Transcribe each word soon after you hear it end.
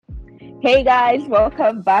Hey guys,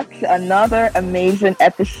 welcome back to another amazing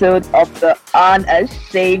episode of the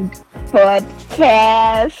Unashamed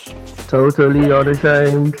podcast. Totally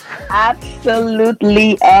unashamed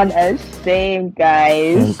Absolutely unashamed,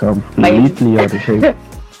 and guys. My completely unashamed.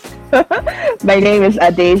 my name is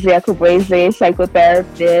Adesia Kubweze,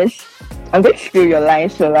 psychotherapist. I'm going to screw your line,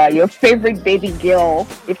 Shola. Your favorite baby girl,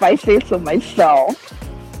 if I say so myself.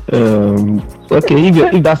 Okay,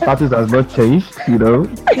 if that status has not changed,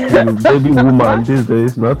 the baby woman these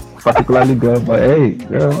days, not particularly girl, but hey,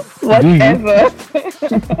 do you? Whatever.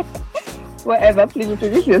 Whatever, please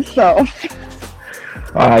introduce yourself.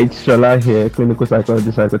 Alright, Shola here, clinical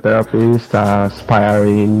psychologist, psychotherapist,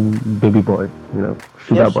 aspiring baby boy, You're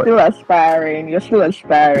sugar boy. still aspiring. You're still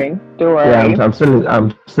aspiring. Don't Yeah, worry. I'm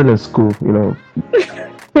still in school,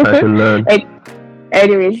 trying to learn. An-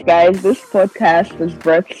 Anyways, guys, this podcast was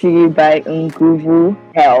brought to you by Nguvu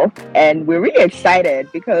Health, and we're really excited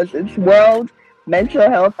because it's World Mental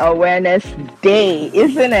Health Awareness Day,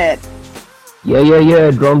 isn't it?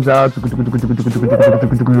 Yeah, drums out.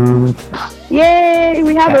 Yay!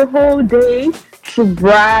 We have a whole day to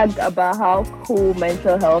brag about how cool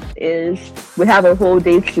mental health is. We have a whole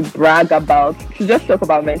day to brag about, to just talk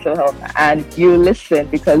about mental health, and you listen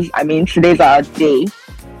because I mean, today's our day,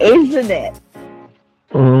 isn't it?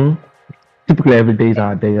 hmm Typically every day is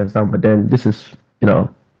our day and stuff, but then this is,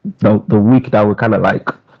 the week that we kind of like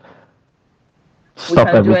We stop can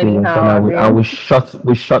do everything and anyhow. stuff, I and mean, we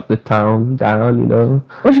shut the town down,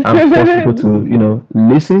 and force people to,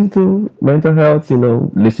 listen to mental health,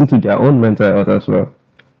 listen to their own mental health as well.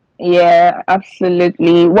 yeah,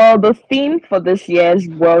 absolutely. Well, the theme for this year's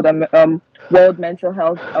World Mental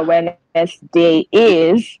Health Awareness Day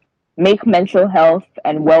is make mental health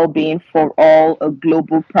and well-being for all a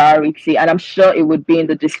global priority, and I'm sure it would be in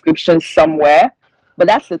the description somewhere. But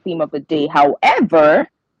that's the theme of the day. However,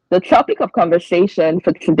 the topic of conversation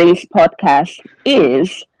for today's podcast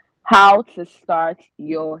is how to start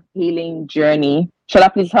your healing journey. Shall I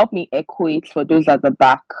please help me echo it for those at the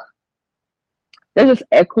back? Let's just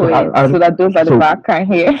echo So, it so that those at the so, back can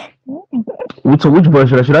hear. which voice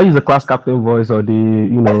should I use the class captain voice or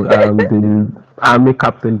the army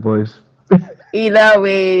captain voice? Either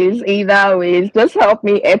ways, just help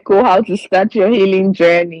me echo how to start your healing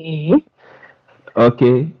journey.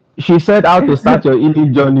 Okay. She said how to start your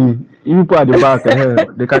healing journey. You people at the back,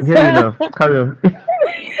 they can hear you now. Carry on.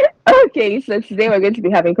 Okay, so today we're going to be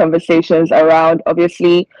having conversations around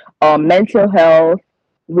obviously mental health,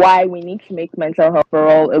 why we need to make mental health for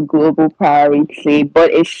all a global priority,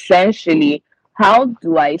 but essentially, how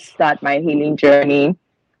do I start my healing journey?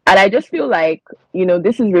 And I just feel like,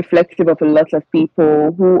 this is reflective of a lot of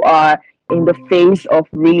people who are in the phase of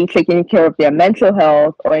really taking care of their mental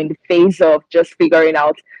health or in the phase of just figuring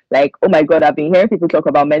out, like, oh my God, I've been hearing people talk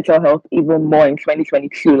about mental health even more in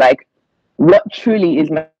 2022. Like, what truly is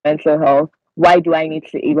mental health? Why do I need to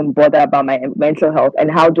even bother about my mental health? And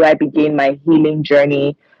how do I begin my healing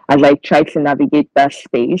journey as I try to navigate that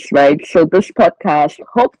space, right? So, this podcast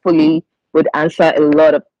hopefully would answer a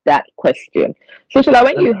lot of that question. So, Shola,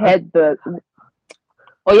 when you Uh, heard the,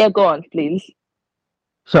 oh yeah, go on, please.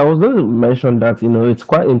 So I was going to mention that it's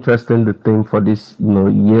quite interesting the thing for this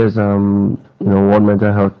year's World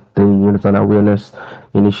Mental Health Day and Awareness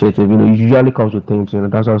Initiative. It usually comes with themes.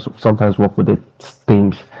 That's why I sometimes work with the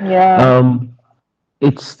themes. Yeah. Um,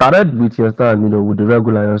 it started with with the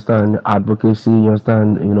regular advocacy,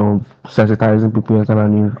 sensitizing people,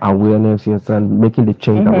 and awareness, making the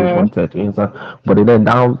change that we Mm-hmm. wanted, but it then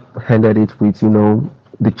now handed it with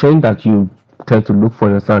the change that you tend to look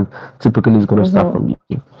for, typically is going to start Mm-hmm. from you.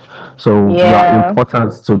 So you are Yeah.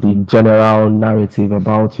 important to the general narrative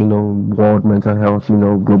about world mental health,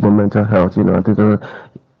 global mental health, I think,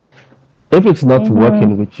 if it's not Mm-hmm.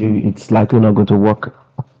 working with you, it's likely not going to work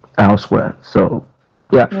elsewhere. So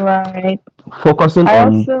yeah, Right. focusing I on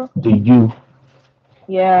also, the you.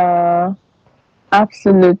 yeah,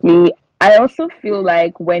 absolutely. I also feel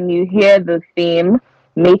like when you hear the theme,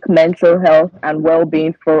 make mental health and well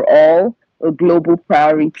being for all a global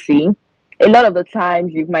priority, a lot of the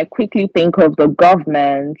times you might quickly think of the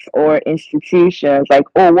government or institutions like,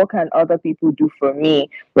 oh, what can other people do for me?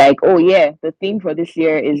 Like, oh, yeah, the theme for this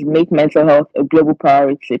year is make mental health a global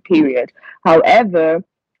priority, period. However,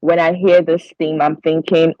 when I hear this theme, I'm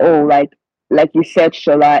thinking, oh, like you said,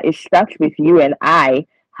 Shola, it starts with you and I.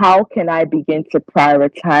 How can I begin to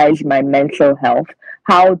prioritize my mental health?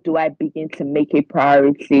 How do I begin to make a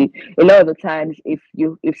priority? A lot of the times, if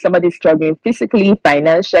somebody's struggling physically,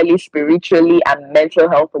 financially, spiritually, and mental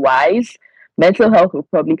health wise, mental health will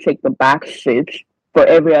probably take the back seat for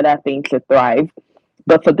every other thing to thrive.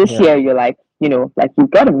 But for this Yeah. year, you're like, like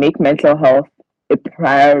you've got to make mental health a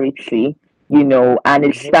priority, and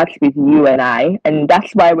it Mhm. starts with you and I. And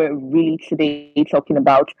that's why we're really today talking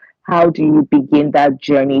about how do you begin that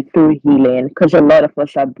journey through healing? Because a lot of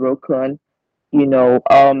us are broken, you know.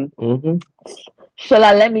 Mhm.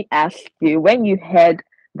 Shola, let me ask you, when you heard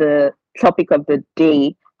the topic of the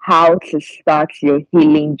day, how to start your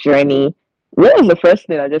healing journey, what was the first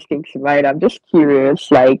thing that just came to mind? I'm just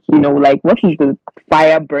curious, like, like what is the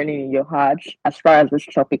fire burning in your heart as far as this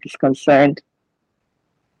topic is concerned?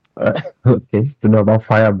 Okay, don't know about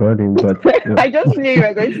fire burning, but I just knew you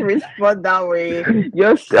were going to respond that way.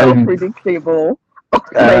 You're so I, predictable.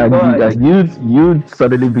 Oh my you, God. you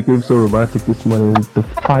suddenly became so romantic this morning. The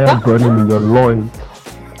fire burning in your loins.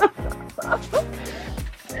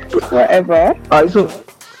 Whatever. So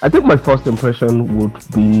I think my first impression would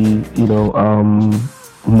be,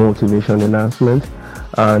 motivation enhancement,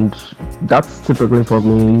 and that's typically for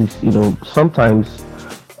me. Sometimes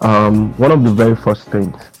one of the very first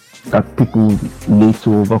things that people need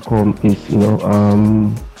to overcome is,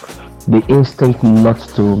 the instinct not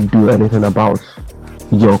to do anything about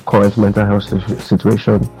your current mental health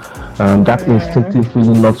situation. That Mm, instinctive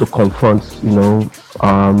feeling not to confront,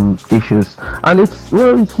 issues, and it's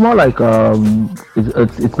more like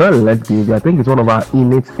it's not a learned behavior. I think it's one of our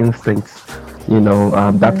innate instincts.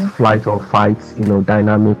 That mm-hmm. flight or fight,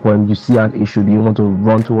 dynamic. When you see an issue, do you want to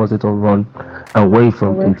run towards it or run away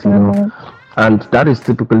from Away it? from it. And that is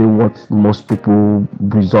typically what most people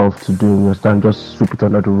resolve to do. You understand? Just sweep it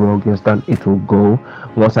under the rug. You understand? It will go.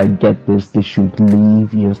 Once I get this, they should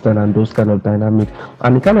leave. You understand? And those kind of dynamics.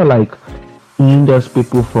 And it kind of like hinders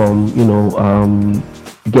people from,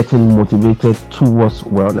 getting motivated towards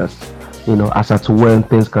wellness. As at when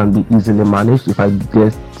things can be easily managed, if I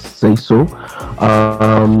dare say so.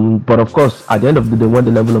 But of course, at the end of the day, when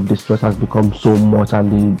the level of distress has become so much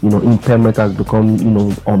and the impairment has become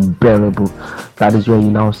unbearable, that is when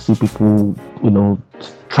you now see people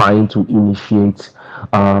trying to initiate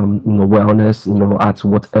wellness at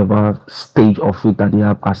whatever stage of it that they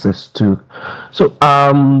have access to. So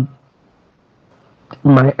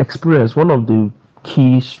my experience, one of the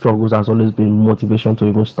key struggles has always been motivation to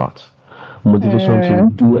even start, motivation to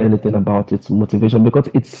Mm, do anything about it, motivation because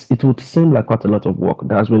it would seem like quite a lot of work.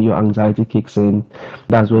 That's where your anxiety kicks in.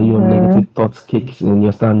 That's where your mm-hmm. negative thoughts kicks in. You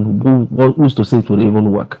understand? Who's to say it will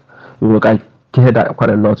even work? I heard that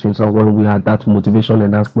quite a lot in some when we had that motivation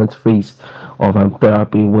enhancement phase of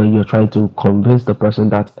therapy where you're trying to convince the person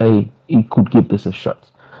that hey, he could give this a shot.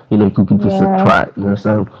 You could give this a Yeah. try. You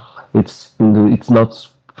understand? It's not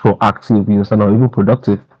proactive. You understand? Or even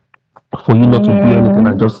productive for you not to do anything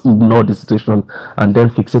Mm, and just ignore the situation and then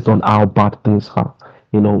fixate on how bad things are.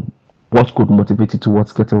 You know, what could motivate you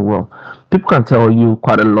towards getting well? People can tell you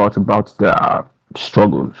quite a lot about their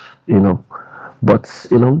struggles, but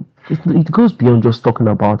it goes beyond just talking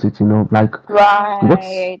about it. Like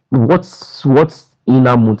right. what's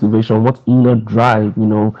inner motivation, what inner drive,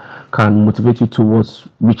 can motivate you towards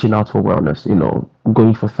reaching out for wellness,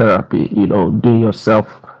 going for therapy, doing your self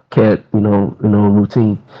care,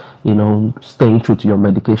 routine, staying true to your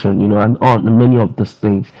medication, and on many of these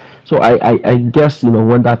things. So I guess,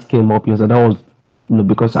 when that came up, yes, that was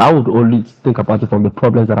because I would only think about it from the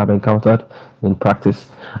problems that I've encountered in practice,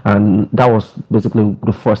 and that was basically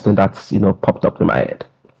the first thing that's popped up in my head.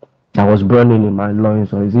 I was burning in my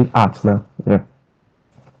loins, or is it art now? Yeah.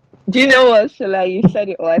 Do you know what, Shola? You said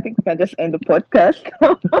it all. I think we can just end the podcast.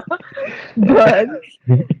 But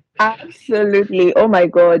absolutely. Oh my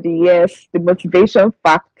God. Yes. The motivation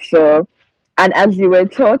factor. And as you were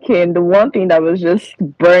talking, the one thing that was just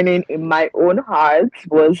burning in my own heart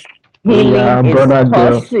was healing Yeah, is brother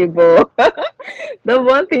girl. possible. The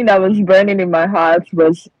one thing that was burning in my heart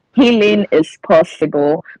was healing is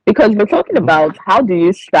possible, because we're talking about how do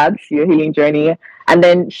you start your healing journey, and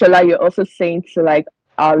then Shola, you're also saying to like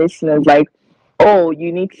our listeners, like, oh,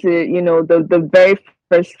 you need to, the very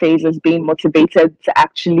first phase is being motivated to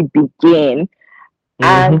actually begin.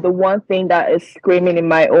 And the Mm-hmm. one thing that is screaming in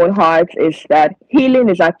my own heart is that healing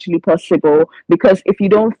is actually possible, because if you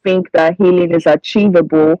don't think that healing is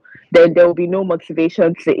achievable, then there will be no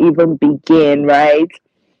motivation to even begin, right?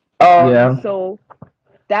 Yeah. So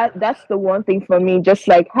that's the one thing for me. Just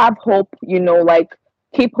like have hope, like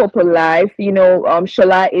keep hope alive.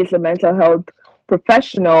 Shola is a mental health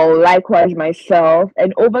professional, likewise myself.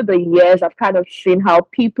 And over the years, I've kind of seen how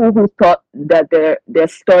people who thought that their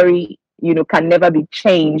story, can never be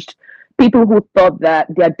changed. People who thought that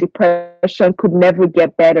their depression could never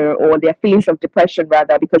get better, or their feelings of depression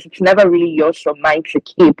rather, because it's never really yours or mine to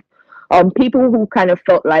keep. People who kind of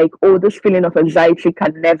felt like, oh, this feeling of anxiety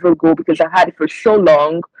can never go because I had it for so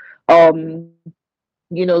long.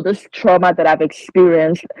 This trauma that I've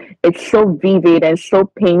experienced, it's so vivid and so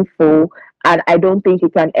painful, and I don't think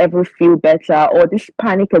it can ever feel better. Or this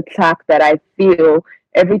panic attack that I feel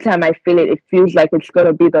every time I feel it, it feels like it's going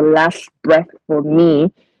to be the last breath for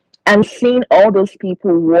me. And seeing all those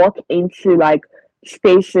people walk into like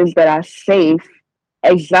spaces that are safe,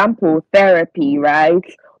 example therapy, right?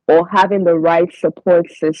 Or having the right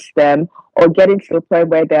support system, or getting to the point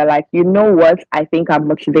where they're like, you know what, I think I'm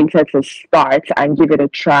motivated to start and give it a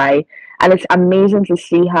try. And it's amazing to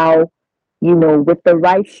see how, with the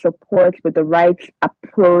right support, with the right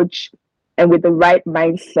approach, and with the right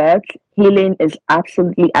mindset, healing is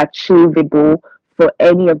absolutely achievable for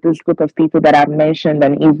any of this group of people that I've mentioned,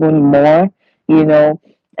 and even more, you know.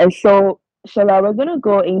 And so, Shala, we're gonna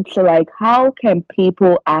go into like how can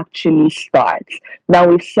people actually start? Now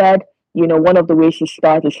we've said, one of the ways to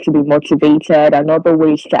start is to be motivated. Another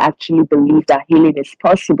way is to actually believe that healing is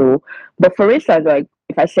possible. But for instance, like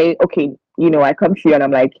if I say, okay, I come to you and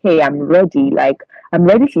I'm like, hey, I'm ready. Like I'm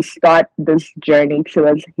ready to start this journey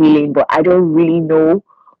towards healing, but I don't really know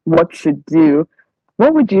what to do.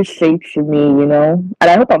 What would you say to me, And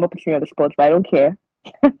I hope I'm not putting you on the spot, but I don't care.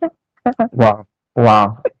 Wow.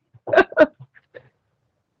 Wow.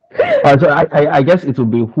 So I guess it will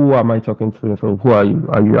be, who am I talking to? So who are you?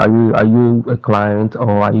 Are you a client, or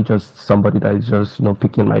are you just somebody that is just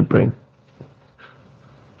picking my brain?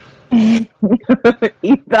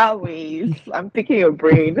 Either ways, I'm picking your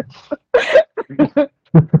brain.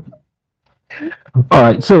 All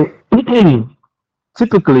right. So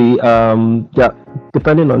typically, yeah,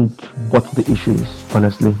 depending on what the issue is,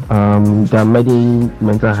 honestly, there are many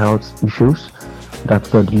mental health issues that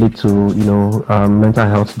could lead to mental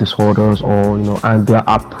health disorders, or and their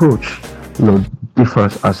approach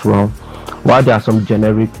differs as well. While there are some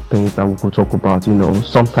generic things that we could talk about,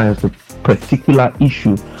 sometimes the particular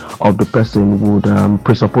issue of the person would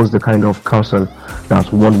presuppose the kind of counsel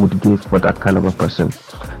that one would give for that kind of a person.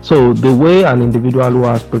 So the way an individual who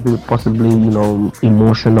has possibly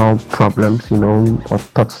emotional problems, or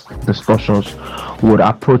thoughts distortions, would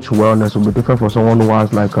approach wellness will be different from someone who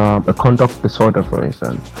has like a conduct disorder, for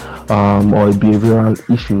instance, or a behavioral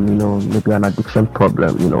issue, maybe an addiction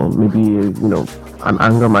problem, maybe an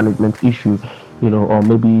anger management issue, or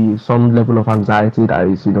maybe some level of anxiety that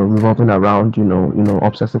is, revolving around,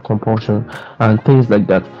 obsessive compulsion and things like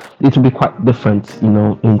that. It will be quite different,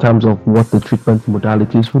 in terms of what the treatment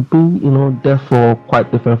modalities would be, therefore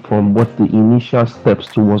quite different from what the initial steps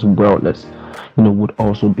towards wellness, would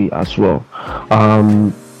also be as well.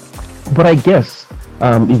 Um, but I guess,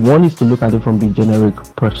 if one is to look at it from the generic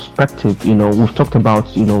perspective, we've talked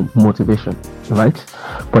about, motivation, right?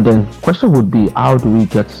 But then question would be, how do we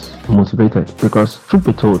get motivated? Because truth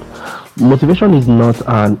be told, motivation is not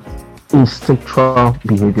an instinctual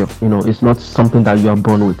behavior. It's not something that you are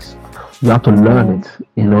born with. You have to learn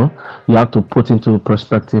Mm-hmm. it. You have to put into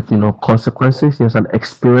perspective, consequences, yes, and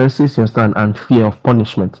experiences, yes, and fear of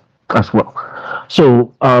punishment as well.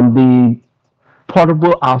 So, the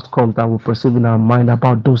probable outcomes that we perceive in our mind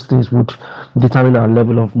about those things would determine our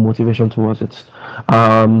level of motivation towards it.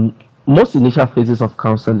 Most initial phases of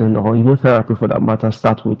counseling, or even therapy for that matter,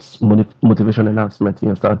 start with motivation enhancement. You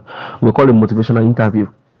understand? We call it motivational interview.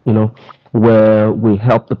 You know, where we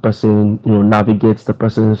help the person, navigate the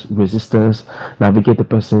person's resistance, navigate the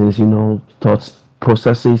person's, thoughts,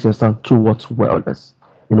 processes, and stuff towards wellness.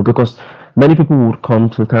 Because many people would come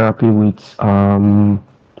to therapy with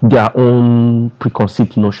their own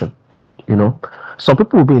preconceived notion. You know, some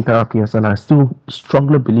people will be in therapy and I still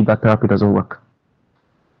strongly believe that therapy doesn't work.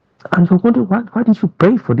 And you wonder, why did you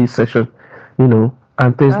pay for this session? And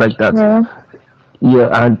things That's like that. true.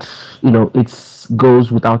 Yeah, and it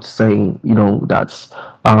goes without saying, that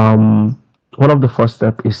one of the first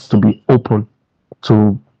steps is to be open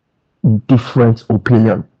to different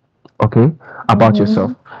opinion, okay, about Mm-hmm.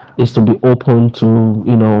 yourself. Is to be open to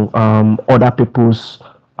other people's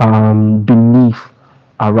belief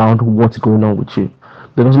around what's going on with you,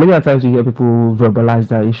 because many times you hear people verbalize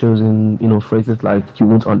their issues in phrases like, you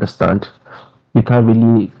won't understand, you can't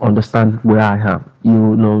really understand where I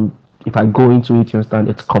am, if I go into it, you understand,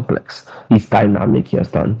 it's complex, it's dynamic, you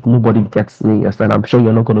understand, nobody gets me, you understand, I'm sure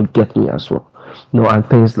you're not going to get me as well, and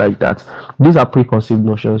things like that. These are preconceived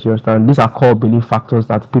notions, you understand. These are core belief factors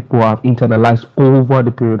that people have internalized over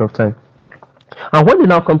the period of time. And when they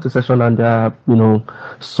now come to session and they're,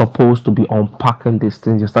 supposed to be unpacking these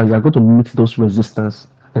things, you understand, you're going to meet those resistance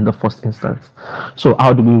in the first instance. So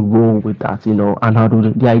how do we roll with that, and how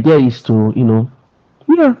do the idea is to,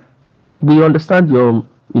 yeah, we understand your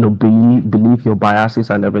belief your biases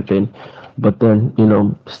and everything, but then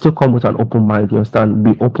still come with an open mind. You understand?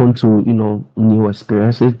 Be open to new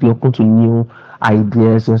experiences. Be open to new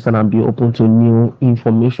ideas. You understand? And be open to new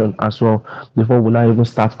information as well. Before we now even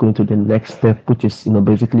start going to the next step, which is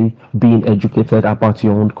basically being educated about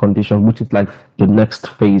your own condition, which is like the next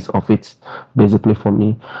phase of it. Basically, for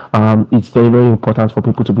me, it's very very important for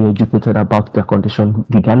people to be educated about their condition,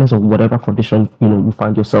 regardless of whatever condition you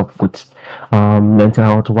find yourself with. Mental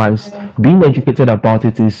health wise, being educated about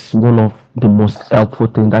it is one of the most helpful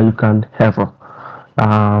thing that you can ever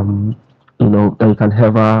um that you can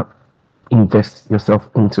ever invest yourself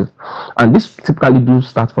into. And this typically do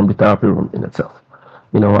start from the therapy room in itself.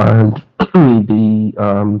 And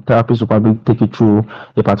the therapist will probably take you through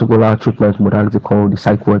a particular treatment modality called the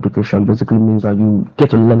psychoeducation. Basically means that you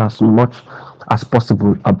get to learn as much as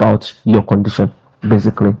possible about your condition,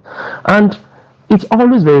 basically. And it's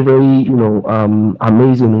always very, very,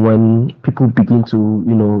 amazing when people begin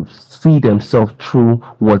to, see themselves through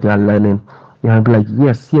what they are learning. Yeah, I'll be like,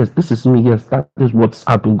 yes, yes, this is me. Yes, that is what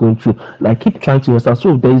I've been going through. Like, keep trying to understand.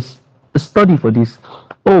 So there's a study for this.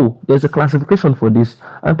 Oh, there's a classification for this,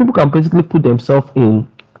 and people can basically put themselves in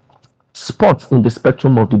spots in the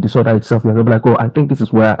spectrum of the disorder itself. And they'll be like, oh, I think this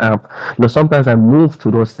is where I am. Sometimes I move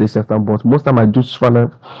to those states, but most time I just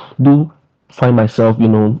wanna do find myself,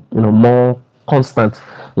 more constant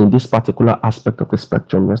in this particular aspect of the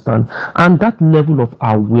spectrum. You understand? And that level of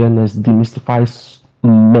awareness demystifies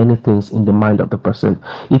many things in the mind of the person.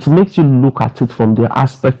 It makes you look at it from the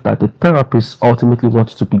aspect that the therapist ultimately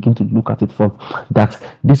wants to begin to look at it from, that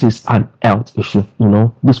this is an health issue.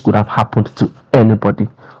 This could have happened to anybody.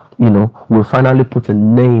 We'll finally put a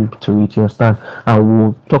name to it, you understand? And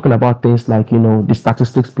we're talking about things like, the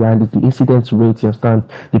statistics behind it, the incidence rate, you understand?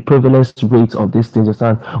 The prevalence rate of these things, you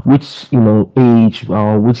understand? Which, age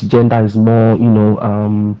or which gender is more,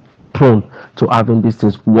 prone to having these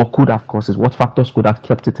things, what could have caused it, what factors could have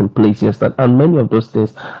kept it in place, yes, and many of those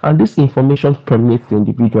things. And this information permeates the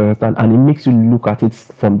individual, understand, and it makes you look at it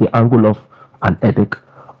from the angle of an headache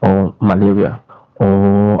or malaria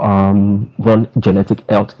or one genetic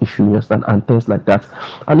health issue, yes, and things like that.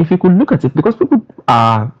 And if you could look at it, because people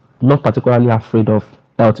are not particularly afraid of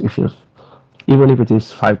health issues, even if it is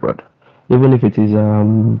fibroid, even if it is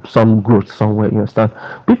some growth somewhere, you understand.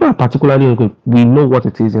 People are particularly okay. We know what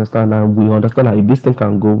it is, you understand, and we understand that if this thing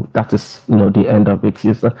can go, that is, the end of it,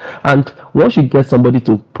 you understand. And once you get somebody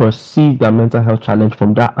to perceive their mental health challenge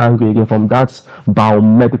from that angle again, from that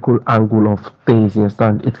biomedical angle of things, you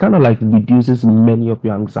understand, it kind of like reduces many of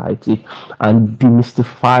your anxiety and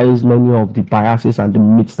demystifies many of the biases and the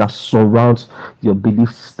myths that surround your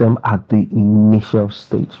belief system at the initial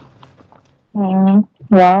stage.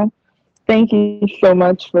 Wow. Thank you so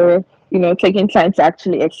much for, taking time to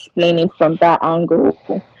actually explain it from that angle.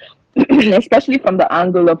 Especially from the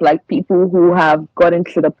angle of like people who have gotten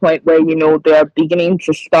to the point where, they're beginning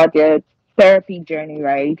to start their therapy journey,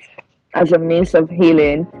 right? As a means of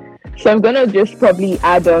healing. So I'm gonna just probably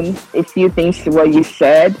add on a few things to what you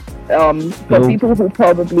said. For So, people who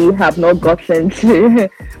probably have not gotten to,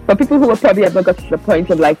 for people who probably have not got to the point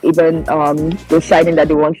of like even deciding that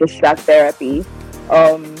they want to start therapy.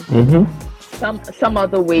 Um, mm-hmm. some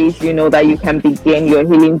other ways that you can begin your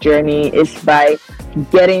healing journey is by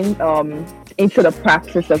getting into the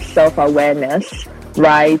practice of self-awareness,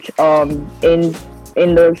 right?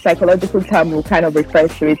 In the psychological term, we'll kind of refer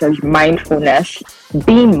to it as mindfulness.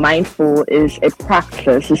 Being mindful is a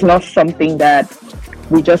practice. It's not something that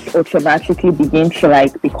we just automatically begin to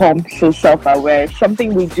like become so self-aware. It's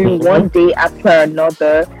something we do one Mm-hmm. day after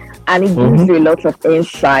another, and it gives Mm-hmm. you a lot of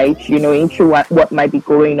insight, into what might be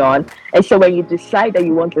going on. And so when you decide that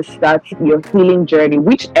you want to start your healing journey,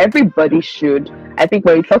 which everybody should, I think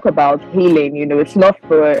when we talk about healing, it's not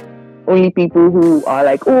for only people who are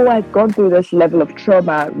like, oh, I've gone through this level of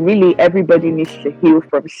trauma. Really, everybody needs to heal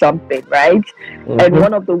from something, right? And Mm-hmm.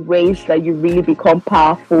 one of the ways that you really become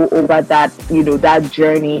powerful over that, that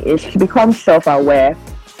journey is to become self-aware.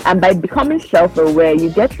 And by becoming self-aware, you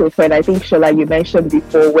get to a point, I think, Shola, you mentioned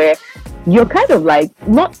before, where you're kind of like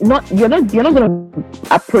you're not gonna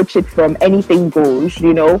approach it from anything goes,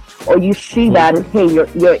 or you see that, Mm-hmm. hey,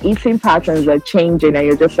 your eating patterns are changing, and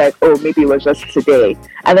you're just like, oh, maybe it was just today,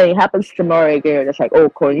 and then it happens tomorrow again, you're just like, oh,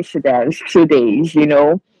 coincidence, 2 days,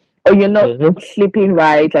 or you're not Mm-hmm. sleeping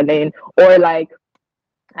right, and then, or like,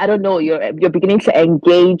 I don't know, you're beginning to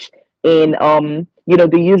engage in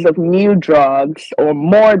the use of new drugs or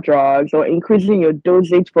more drugs, or increasing your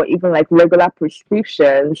dosage for even like regular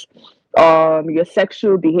prescriptions. Your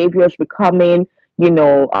sexual behavior is becoming,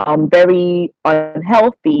 very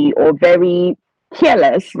unhealthy or very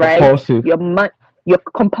careless, right? Impulsive. you're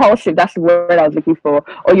compulsive, that's the word I was looking for,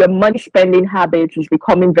 or your money spending habits is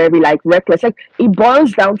becoming very like reckless. Like it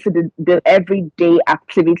boils down to the everyday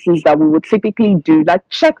activities that we would typically do. Like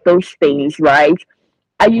check those things, right?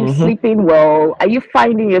 Are you Mm-hmm. sleeping well? Are you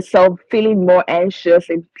finding yourself feeling more anxious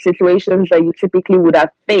in situations that you typically would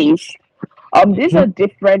have faced? These are Mm-hmm.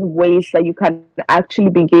 different ways that you can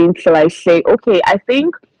actually begin to like say, okay, I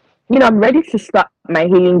think, I'm ready to start my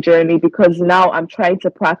healing journey because now I'm trying to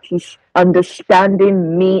practice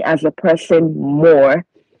understanding me as a person more.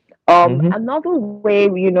 Mm-hmm. Another way,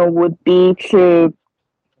 would be to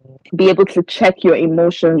be able to check your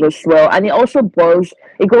emotions as well. And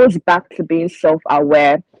it goes back to being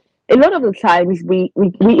self-aware. A lot of the times we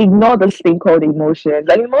ignore this thing called emotions.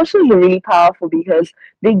 And emotions are really powerful because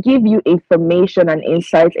they give you information and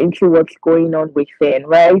insights into what's going on within,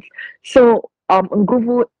 right? So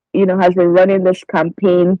Google, has been running this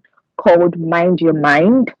campaign called Mind Your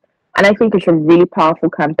Mind. And I think it's a really powerful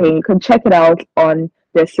campaign. You can check it out on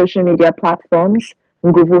their social media platforms,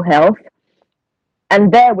 Google Health.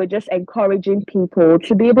 And there we're just encouraging people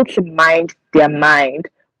to be able to mind their mind,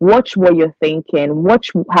 watch what you're thinking,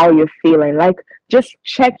 watch how you're feeling, like just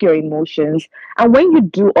check your emotions. And when you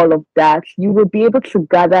do all of that, you will be able to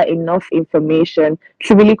gather enough information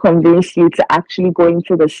to really convince you to actually go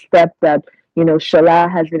into the step that,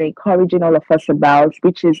 Shola has been encouraging all of us about,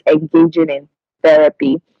 which is engaging in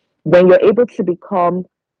therapy. When you're able to become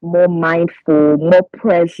more mindful, more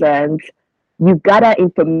present, you gather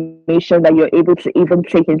information that you're able to even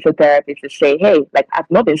take into therapy to say, hey, like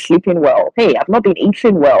I've not been sleeping well. Hey, I've not been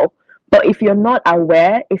eating well. But if you're not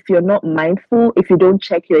aware, if you're not mindful, if you don't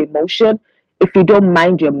check your emotion, if you don't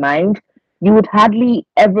mind your mind, you would hardly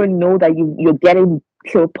ever know that you're getting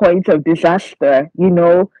to a point of disaster.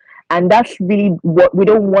 And that's really what we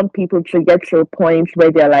don't want people to get to a point where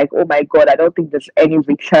they're like, oh my God, I don't think there's any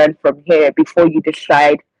return from here before you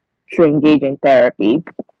decide to engage in therapy.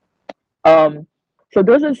 Um, so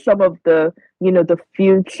those are some of the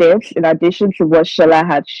few tips in addition to what Shola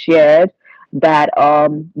had shared that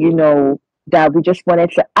that we just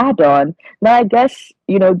wanted to add on. Now I guess,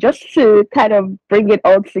 just to kind of bring it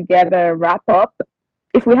all together and wrap up,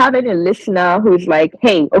 if we have any listener who's like,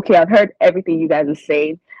 hey, okay, I've heard everything you guys are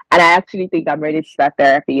saying, and I actually think I'm ready to start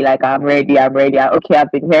therapy. Like I'm ready. Okay,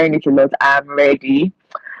 I've been hearing it a lot. I'm ready.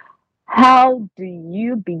 How do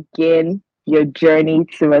you begin your journey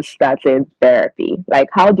towards starting therapy? Like,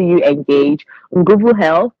 how do you engage Nguvu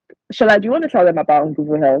Health? Shola, do you want to tell them about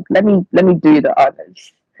Nguvu Health? Let me do you the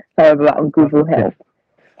honors. Tell them about Nguvu Okay. Health.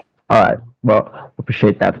 All right. Well,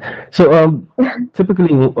 appreciate that. So,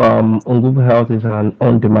 typically, on Google Health is an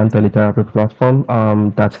on-demand teletherapy platform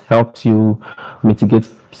that helps you mitigate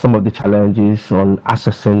some of the challenges on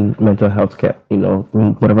accessing mental health care, in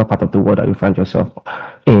whatever part of the world that you find yourself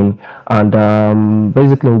in. And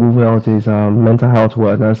basically, on Google Health is mental health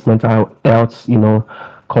awareness, mental health,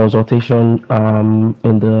 consultation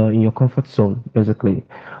in your comfort zone, basically.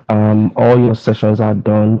 All your sessions are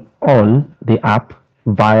done on the app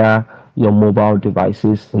via your mobile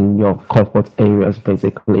devices in your comfort areas,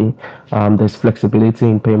 basically. There's flexibility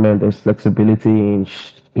in payment, there's flexibility in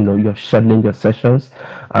you're scheduling your sessions,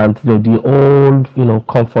 and the old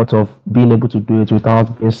comfort of being able to do it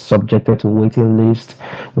without being subjected to waiting list,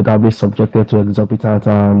 without being subjected to exorbitant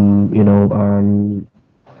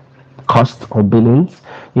cost or billings,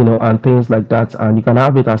 and things like that. And you can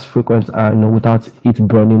have it as frequent, without it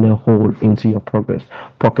burning a hole into your progress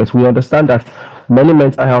pockets. We understand that many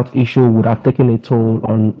mental health issues would have taken a toll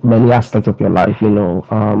on many aspects of your life,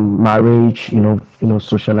 marriage,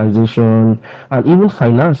 socialization, and even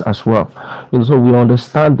finance as well. So we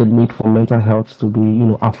understand the need for mental health to be,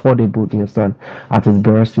 affordable, you understand, at its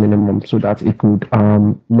barest minimum, so that it could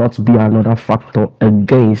not be another factor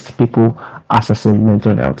against people accessing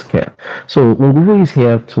mental health care. So Google is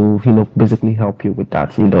here to, basically help you with that,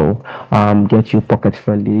 get you pocket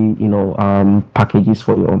friendly, packages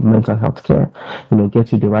for your mental health care,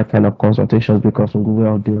 get you the right kind of consultations, because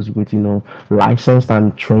Google deals with, licensed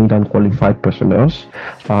and trained and qualified personnel.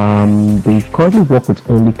 They currently work with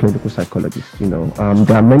only clinical psychologists,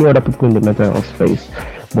 there are many other people in the mental health space,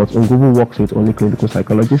 but Google works with only clinical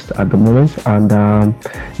psychologists at the moment, and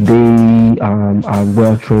they are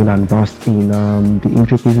well trained and versed in the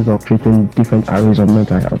intricacies of treating different areas of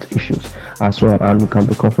mental health issues as well, and we can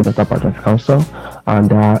be confident about that counsel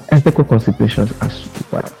and ethical considerations as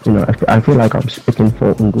well. I feel like I'm speaking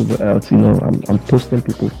for Google Health. I'm toasting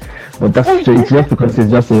people But it's just because it's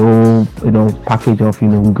just a whole package of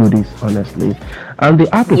goodies, honestly. And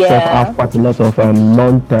the app itself have Yeah. quite a lot of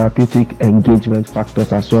non-therapeutic engagement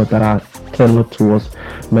factors as well that are tailored towards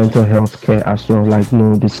mental health care as well. Like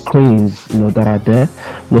the screens that are there.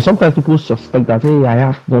 Sometimes people suspect that, hey, I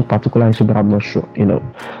have one particular issue, but I'm not sure.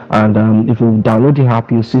 And if you download the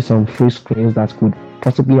app, you see some free screens that could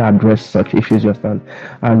possibly address such issues just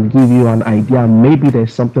and give you an idea. Maybe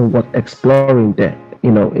there's something worth exploring there,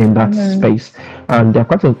 in that Mm-hmm. space. And there are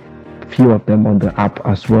quite a few of them on the app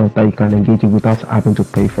as well that you can engage in without having to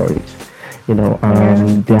pay for it. Yeah.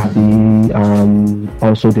 They have the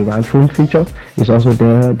also the ranking feature is also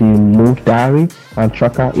there. The mood diary and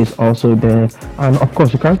tracker is also there, and of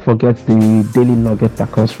course you can't forget the daily nugget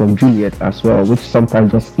that comes from Juliet as well, which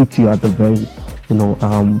sometimes just hits you at the very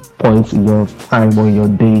points in your time or in your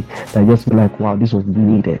day that just be like, wow, this was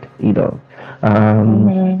needed.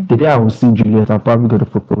 Mm-hmm. The day I will see Juliet, I'm probably going to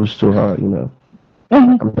propose to her.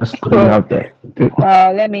 I'm just putting it Cool. out there.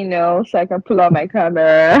 Let me know so I can pull out my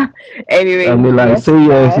camera. I Anyways, mean, like, yes, say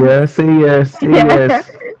yes, guys. yeah, say yes, say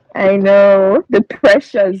yes. I know the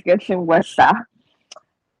pressure is getting worse.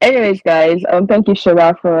 Anyways, guys, thank you,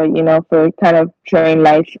 Shara, for for kind of sharing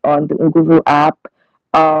light on the Google app.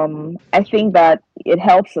 I think that it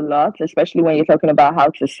helps a lot, especially when you're talking about how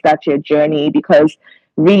to start your journey, because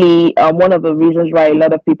really, one of the reasons why a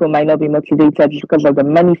lot of people might not be motivated is because of the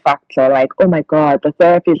money factor. Like, oh my God, the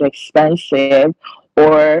therapy is expensive,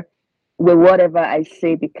 or will whatever I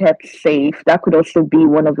say be kept safe? That could also be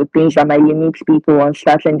one of the things that might limit people on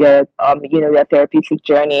starting their their therapeutic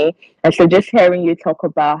journey. And so just hearing you talk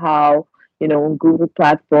about how, Google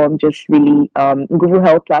platform just really Google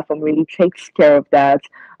Health platform really takes care of that,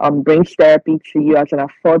 brings therapy to you at an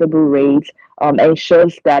affordable rate,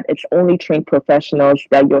 ensures that it's only trained professionals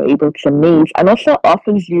that you're able to meet, and also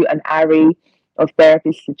offers you an array of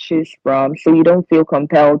therapists to choose from. So you don't feel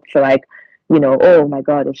compelled to like oh my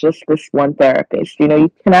God, it's just this one therapist.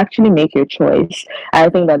 You can actually make your choice. I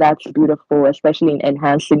think that that's beautiful, especially in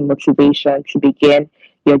enhancing motivation to begin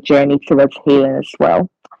your journey towards healing as well.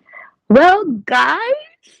 Well, guys,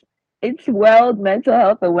 it's World Mental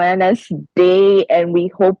Health Awareness Day, and we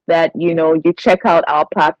hope that you check out our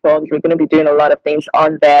platforms. We're going to be doing a lot of things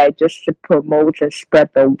on there just to promote and spread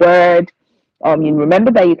the word. You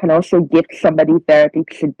remember that you can also gift somebody therapy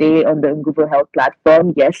today on the Google Health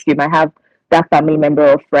platform. Yes, you might have that family member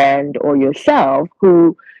or friend or yourself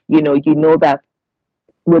who that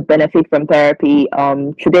would benefit from therapy.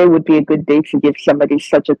 Today would be a good day to give somebody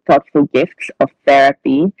such a thoughtful gift of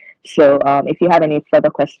therapy. So if you have any further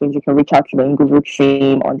questions, you can reach out to the Google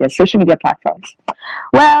team on their social media platforms.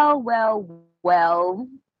 Well.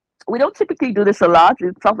 We don't typically do this a lot.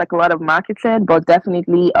 It sounds like a lot of marketing, but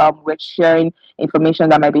definitely we're sharing information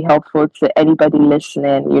that might be helpful to anybody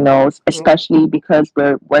listening, especially because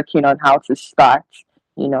we're working on how to start,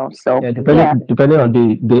 So, Yeah, yeah. depending on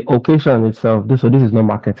the occasion itself. This is not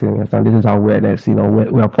marketing, yes, and this is awareness.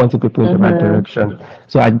 We are pointing people in the right Mm-hmm. direction.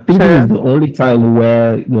 So I think this is True. the only time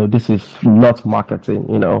where this is not marketing.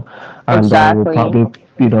 And we'll Exactly. probably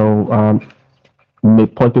may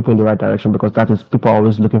point people in the right direction because that is people are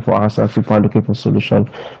always looking for answers, people are looking for solution,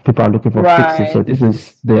 people are looking for fixes. So Right. this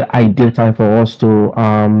is the ideal time for us to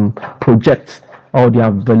project all the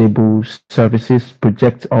available services,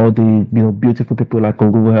 project all the beautiful people like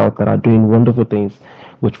on Google Health that are doing wonderful things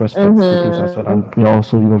with respect to this as well. Mm-hmm. And we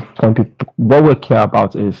also point people what we care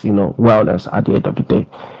about is wellness at the end of the day.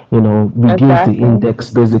 Reduce the Exactly. index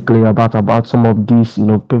basically about some of these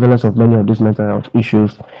prevalence of many of these mental health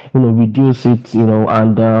issues, reduce it,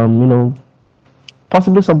 and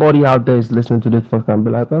possibly somebody out there is listening to this podcast and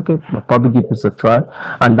be like, okay, I'll probably give this a try.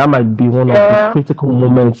 And that might be one of the Yeah. critical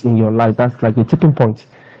moments in your life. That's like a tipping point,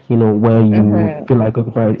 where you Mm-hmm. feel like,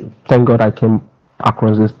 okay, thank God I came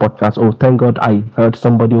across this podcast. Oh, thank God I heard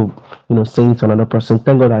somebody, saying to another person,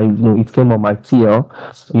 thank God it came on my TL,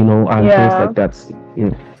 and things Yeah. like that. Yeah.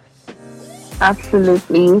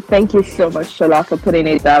 Absolutely. Thank you so much, Shola, for putting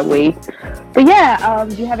it that way. But yeah,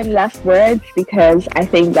 do you have any last words? Because I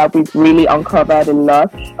think that we've really uncovered a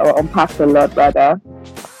lot, or unpacked a lot, rather.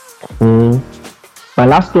 Mm. My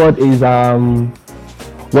last word is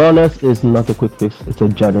wellness is not a quick fix, it's a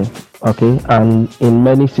journey. Okay. And in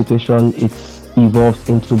many situations it evolves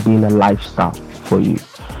into being a lifestyle for you.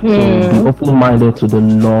 So be Hmm. open minded to the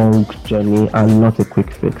long journey and not a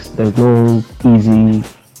quick fix. There's no easy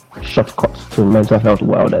shortcut to mental health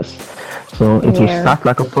wellness. So it will Yeah. start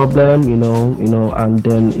like a problem, and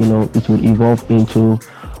then it will evolve into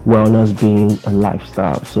wellness being a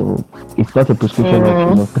lifestyle. So it's not a prescription of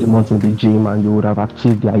Hmm. 3 months in the gym and you would have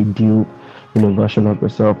achieved the ideal, version of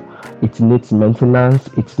yourself. It needs maintenance.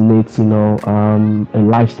 It needs a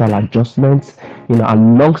lifestyle adjustment,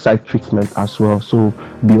 alongside treatment as well. So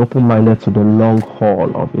be open-minded to the long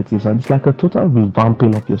haul of it. It's like a total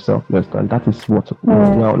revamping of yourself, and that is what Hmm.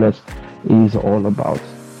 wellness is all about.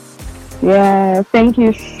 Yeah, thank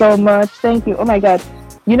you so much. Thank you. Oh my God.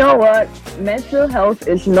 You know what? Mental health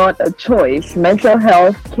is not a choice. Mental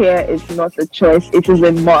health care is not a choice. It is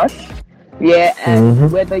a must. Yeah, and Mm-hmm.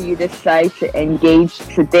 whether you decide to engage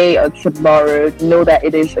today or tomorrow, know that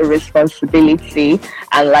it is a responsibility.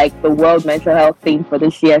 And like the World Mental Health theme for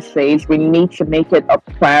this year says, we need to make it a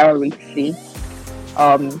priority.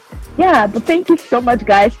 Um, yeah, but thank you so much,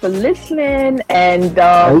 guys, for listening. And,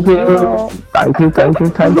 Thank you. Thank you. Thank you.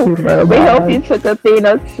 Thank you. Bye we hope bye. you took a thing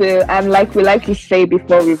or two. And like we like to say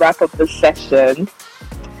before we wrap up the session,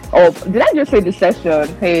 oh, did I just say the session?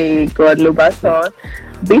 Hey, God, Lubaton.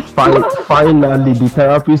 Before, Finally, the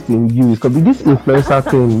therapist in you is because this influencer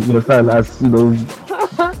thing, as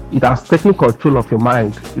it has taken control of your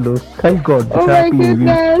mind. Thank God the oh my therapy in you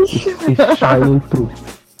goodness. is shining through.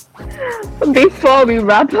 Before we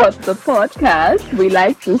wrap up the podcast, we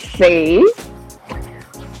like to say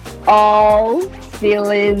all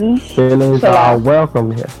feelings. Feelings Shall are I?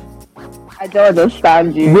 welcome here. I don't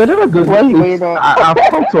understand you. We're never good. What's going on? I've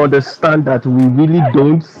come to understand that we really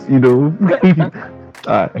don't,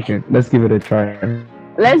 okay, let's give it a try.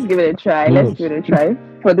 Let's give it a Who try. knows? Let's give it a try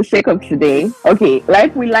for the sake of today. Okay,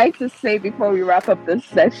 like we like to say before we wrap up the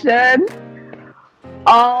session,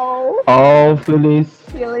 all All feelings.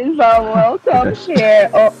 feelings are welcome Yes. here.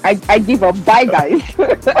 Oh, I give up. Bye, guys.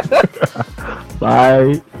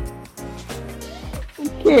 Bye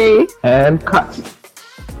Okay, and cut.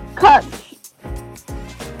 cut.